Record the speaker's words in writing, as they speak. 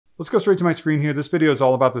Let's go straight to my screen here. This video is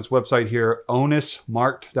all about this website here,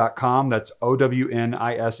 Ownismart.com. That's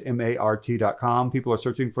OWNISMART.com. People are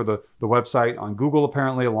searching for the website on Google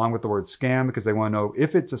apparently, along with the word scam, because they want to know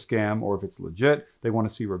if it's a scam or if it's legit. They want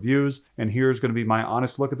to see reviews. And here's going to be my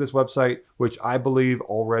honest look at this website, which I believe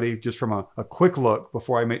already, just from a quick look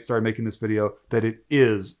before I started making this video, that it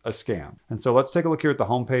is a scam. And so let's take a look here at the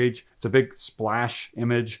homepage. It's a big splash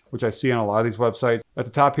image, which I see on a lot of these websites. At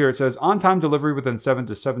the top here, it says on-time delivery within 7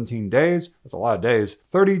 to 17 days. That's a lot of days.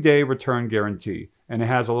 30-day return guarantee. And it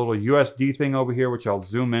has a little USD thing over here, which I'll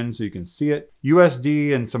zoom in so you can see it.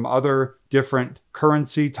 USD and some other different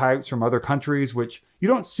currency types from other countries, which you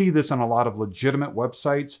don't see this on a lot of legitimate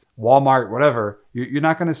websites, Walmart, whatever. You're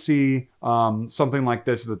not going to see something like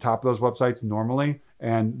this at the top of those websites normally.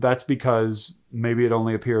 And that's because maybe it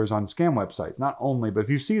only appears on scam websites. Not only, but if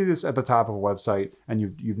you see this at the top of a website and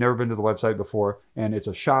you've never been to the website before and it's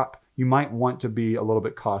a shop, you might want to be a little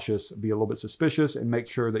bit cautious, be a little bit suspicious, and make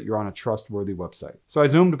sure that you're on a trustworthy website. So I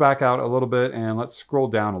zoomed back out a little bit and let's scroll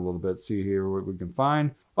down a little bit, see here what we can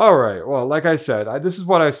find. All right, well, like I said, this is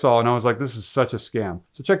what I saw and I was like, this is such a scam.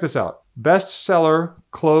 So check this out. Bestseller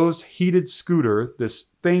closed heated scooter, this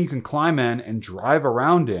thing you can climb in and drive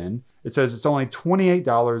around in. It says it's only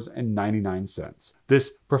 $28.99.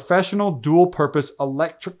 This professional dual-purpose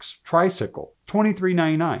electric tricycle,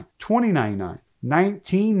 $23.99, $20.99,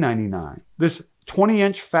 $19.99. This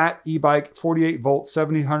 20-inch fat e-bike, 48-volt,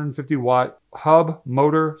 750-watt hub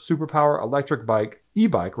motor superpower electric bike,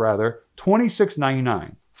 e-bike rather,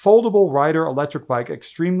 $26.99. Foldable rider electric bike,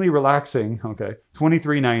 extremely relaxing, okay,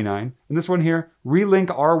 $23.99. And this one here, Relink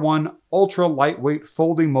R1 ultra lightweight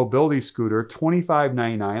folding mobility scooter,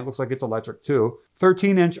 $25.99. It looks like it's electric too.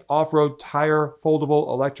 13-inch off-road tire foldable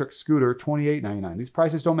electric scooter, $28.99. These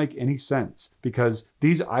prices don't make any sense because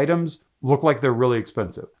these items look like they're really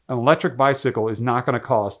expensive. An electric bicycle is not going to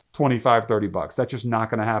cost 25, 30 bucks. That's just not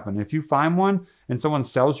going to happen. If you find one and someone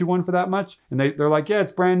sells you one for that much and they're like, yeah,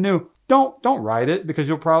 it's brand new, don't ride it because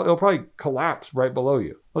it'll probably collapse right below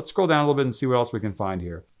you. Let's scroll down a little bit and see what else we can find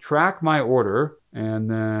here. Track my order,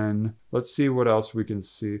 and then let's see what else we can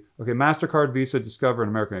see. Okay, MasterCard, Visa, Discover, and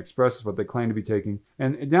American Express is what they claim to be taking.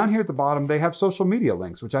 And down here at the bottom, they have social media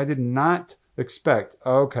links, which I did not expect.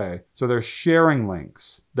 Okay, so they're sharing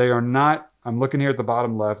links. They are not, I'm looking here at the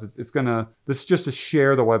bottom left, this is just to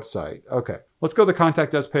share the website. Okay, let's go to the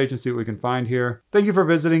contact us page and see what we can find here. Thank you for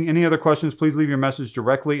visiting. Any other questions, please leave your message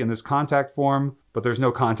directly in this contact form, but there's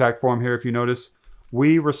no contact form here if you notice.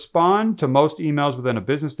 We respond to most emails within a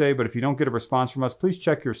business day, but if you don't get a response from us, please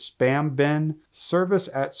check your spam bin.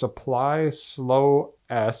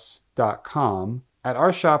 Service@supplyslowS.com. At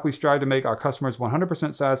our shop, we strive to make our customers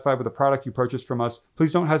 100% satisfied with the product you purchased from us.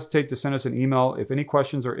 Please don't hesitate to send us an email if any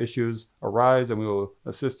questions or issues arise, and we will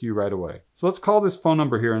assist you right away. So let's call this phone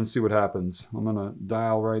number here and see what happens. I'm going to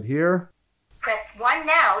dial right here. Press 1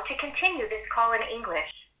 now to continue this call in English.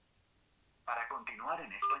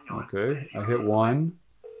 Okay, I hit 1.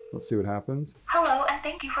 Let's see what happens. Hello, and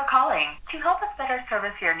thank you for calling. To help us better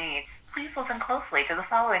service your needs, please listen closely to the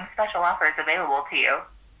following special offers available to you.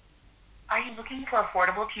 Are you looking for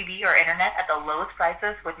affordable TV or internet at the lowest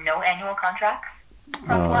prices with no annual contracts?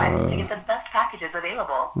 Press 1 to get the best packages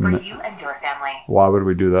available for you and your family. Why would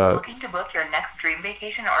we do that? Looking to book your next dream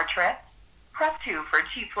vacation or trip? Press 2 for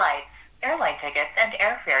cheap flights, airline tickets, and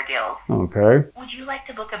airfare deals. Okay. Would you like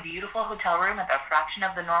to book a beautiful hotel room at a fraction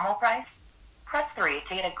of the normal price? Press 3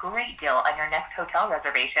 to get a great deal on your next hotel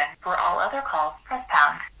reservation. For all other calls, press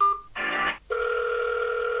pound.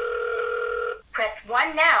 Press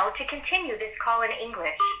 1 now to continue this call in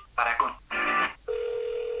English.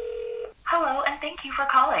 Hello, and thank you for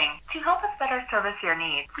calling. To help us better service your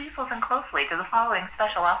needs, please listen closely to the following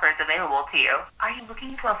special offers available to you. Are you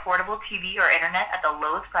looking for affordable TV or internet at the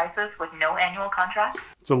lowest prices with no annual contracts?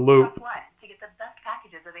 It's a loop. Press 1 to get the best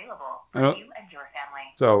packages available for you and your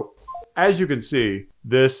family. So, as you can see,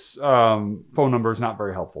 this phone number is not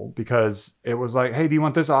very helpful because it was like, hey, do you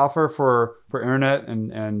want this offer for internet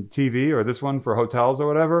and TV, or this one for hotels or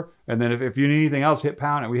whatever? And then if you need anything else, hit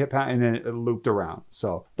pound, and we hit pound, and then it looped around.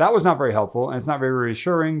 So that was not very helpful, and it's not very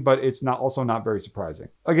reassuring, but it's also not very surprising.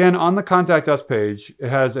 Again, on the contact us page, it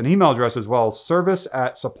has an email address as well,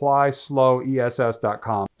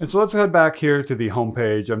 service@supplyslowess.com. And so let's head back here to the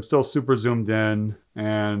homepage. I'm still super zoomed in,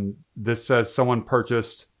 and this says someone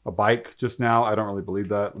purchased a bike just now. I don't really believe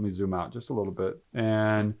that. Let me zoom out just a little bit.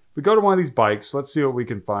 And if we go to one of these bikes, let's see what we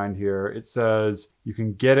can find here. It says you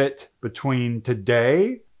can get it between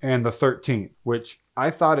today and the 13th, which I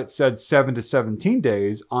thought it said 7 to 17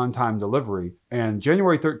 days on-time delivery. And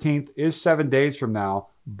January 13th is 7 days from now,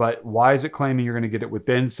 but why is it claiming you're going to get it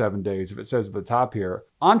within 7 days if it says at the top here,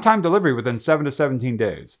 on-time delivery within 7 to 17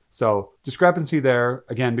 days? So discrepancy there,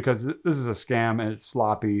 again, because this is a scam and it's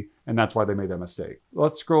sloppy, and that's why they made that mistake.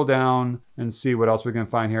 Let's scroll down and see what else we can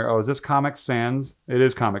find here. Oh, is this Comic Sans? It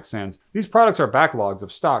is Comic Sans. These products are backlogs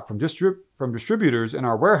of stock from distributors in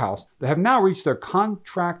our warehouse that have now reached their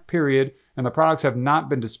contract period, and the products have not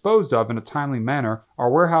been disposed of in a timely manner. Our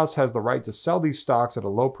warehouse has the right to sell these stocks at a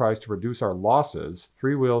low price to reduce our losses.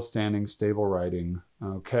 3-wheel standing, stable riding.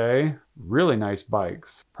 Okay, really nice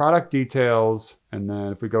bikes. Product details, and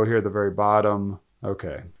then if we go here at the very bottom,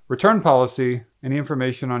 okay. Return policy, any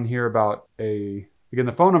information on here about again,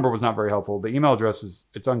 the phone number was not very helpful. The email address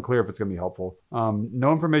it's unclear if it's going to be helpful.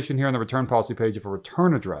 No information here on the return policy page of a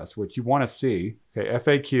return address, which you want to see. Okay,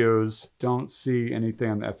 FAQs, don't see anything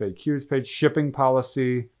on the FAQs page. Shipping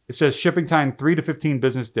policy, it says shipping time 3 to 15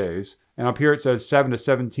 business days. And up here it says 7 to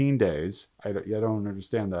 17 days. I don't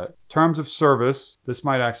understand that. Terms of service, this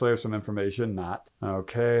might actually have some information, not.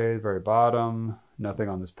 Okay, very bottom. Nothing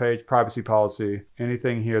on this page. Privacy policy.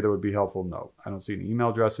 Anything here that would be helpful? No. I don't see any email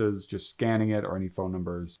addresses, just scanning it, or any phone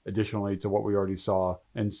numbers additionally to what we already saw.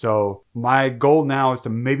 And so my goal now is to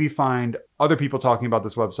maybe find other people talking about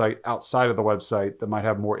this website outside of the website that might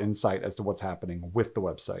have more insight as to what's happening with the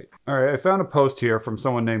website. All right, I found a post here from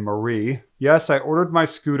someone named Marie. Yes, I ordered my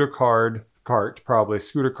scooter cart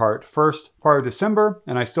first part of December,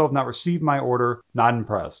 and I still have not received my order. Not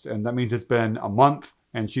impressed. And that means it's been a month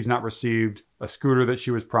and she's not received a scooter that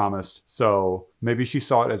she was promised. So maybe she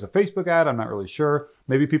saw it as a Facebook ad. I'm not really sure.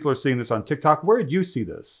 Maybe people are seeing this on TikTok. Where did you see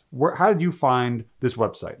this? How did you find this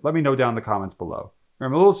website? Let me know down in the comments below.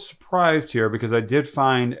 I'm a little surprised here because I did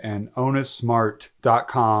find an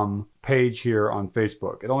Ownismart.com page here on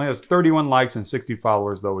Facebook. It only has 31 likes and 60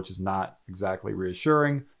 followers though, which is not exactly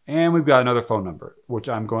reassuring. And we've got another phone number, which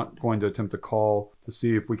I'm going to attempt to call to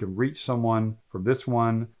see if we can reach someone from this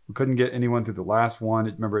one. We couldn't get anyone through the last one.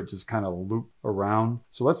 Remember, it just kind of looped around.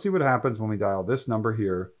 So let's see what happens when we dial this number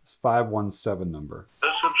here, this 517 number.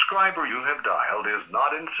 The subscriber you have dialed is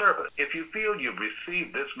not in service. If you feel you've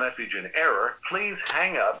received this message in error, please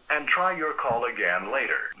hang up and try your call again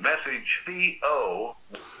later. Message CO.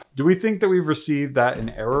 Do we think that we've received that in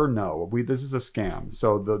error? No, this is a scam.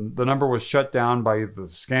 So the number was shut down by the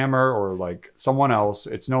scammer or like someone else.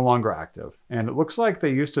 It's no longer active. And it looks like they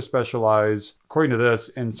used to specialize, according to this,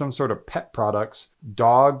 in some sort of pet products,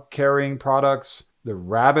 dog carrying products, the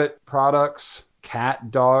rabbit products, it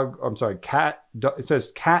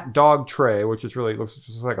says cat dog tray, which is really, it looks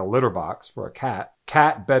just like a litter box for a cat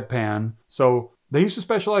bedpan. So they used to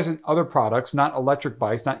specialize in other products, not electric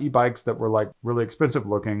bikes, not e-bikes that were like really expensive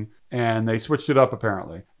looking, and they switched it up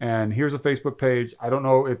apparently. And here's a Facebook page. I don't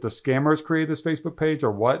know if the scammers created this Facebook page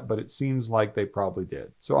or what, but it seems like they probably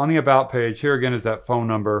did. So on the About page, here again is that phone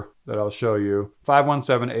number that I'll show you,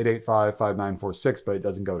 517-885-5946, but it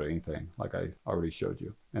doesn't go to anything like I already showed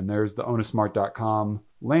you. And there's the Ownismart.com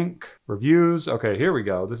link, reviews. Okay, here we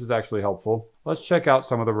go. This is actually helpful. Let's check out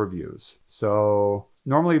some of the reviews. So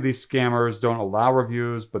normally these scammers don't allow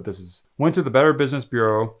reviews, but went to the Better Business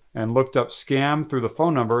Bureau and looked up scam through the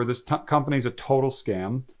phone number. This company's a total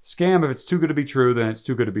scam. Scam, if it's too good to be true, then it's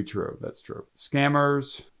too good to be true. That's true.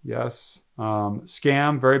 Scammers, yes.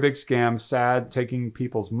 Scam, very big scam, sad, taking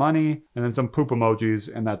people's money, and then some poop emojis,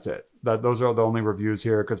 and that's it. Those are the only reviews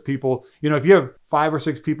here, because people, if you have 5 or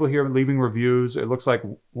 6 people here leaving reviews, it looks like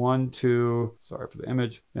 1, 2, sorry for the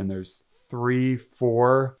image, and there's 3,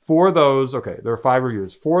 4. 4 of those, okay, there are 5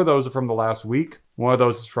 reviews. 4 of those are from the last week. 1 of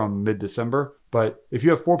those is from mid-December. But if you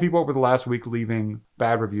have 4 people over the last week leaving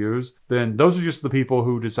bad reviews, then those are just the people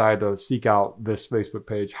who decide to seek out this Facebook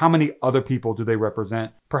page. How many other people do they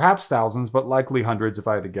represent? Perhaps thousands, but likely hundreds if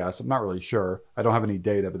I had to guess. I'm not really sure. I don't have any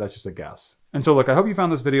data, but that's just a guess. And so look, I hope you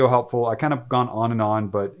found this video helpful. I kind of gone on and on,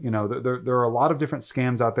 but there are a lot of different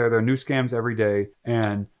scams out there. There are new scams every day.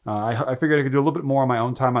 And I figured I could do a little bit more on my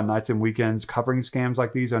own time on nights and weekends, covering scams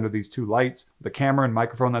like these under these 2 lights, the camera and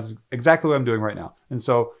microphone. That's exactly what I'm doing right now. And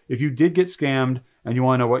so if you did get scammed and you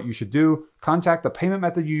want to know what you should do, contact the payment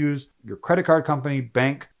method you use, your credit card company,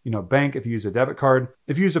 bank, bank if you use a debit card.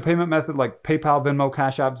 If you use a payment method like PayPal, Venmo,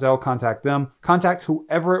 Cash App, Zelle, contact them. Contact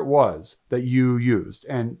whoever it was that you used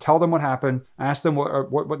and tell them what happened. Ask them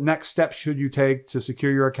what next steps should you take to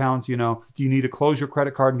secure your accounts. Do you need to close your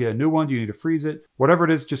credit card and get a new one? Do you need to freeze it? Whatever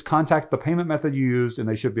it is, just contact the payment method you used and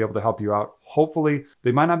they should be able to help you out. Hopefully,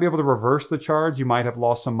 they might not be able to reverse the charge. You might have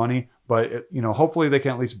lost some money, But, hopefully they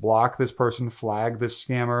can at least block this person, flag this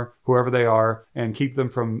scammer, whoever they are, and keep them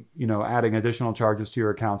from, adding additional charges to your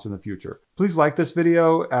accounts in the future. Please like this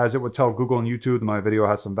video, as it would tell Google and YouTube that my video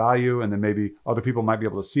has some value, and then maybe other people might be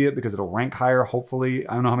able to see it because it'll rank higher, hopefully.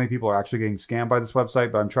 I don't know how many people are actually getting scammed by this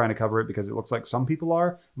website, but I'm trying to cover it because it looks like some people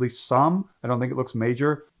are, at least some. I don't think it looks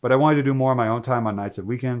major, but I wanted to do more on my own time on nights and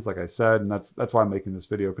weekends, like I said, and that's why I'm making this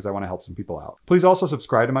video, because I want to help some people out. Please also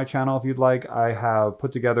subscribe to my channel if you'd like. I have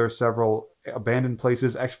put together several abandoned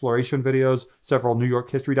places exploration videos, several New York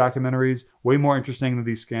history documentaries, way more interesting than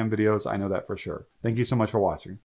these scam videos. I know that for sure. Thank you so much for watching.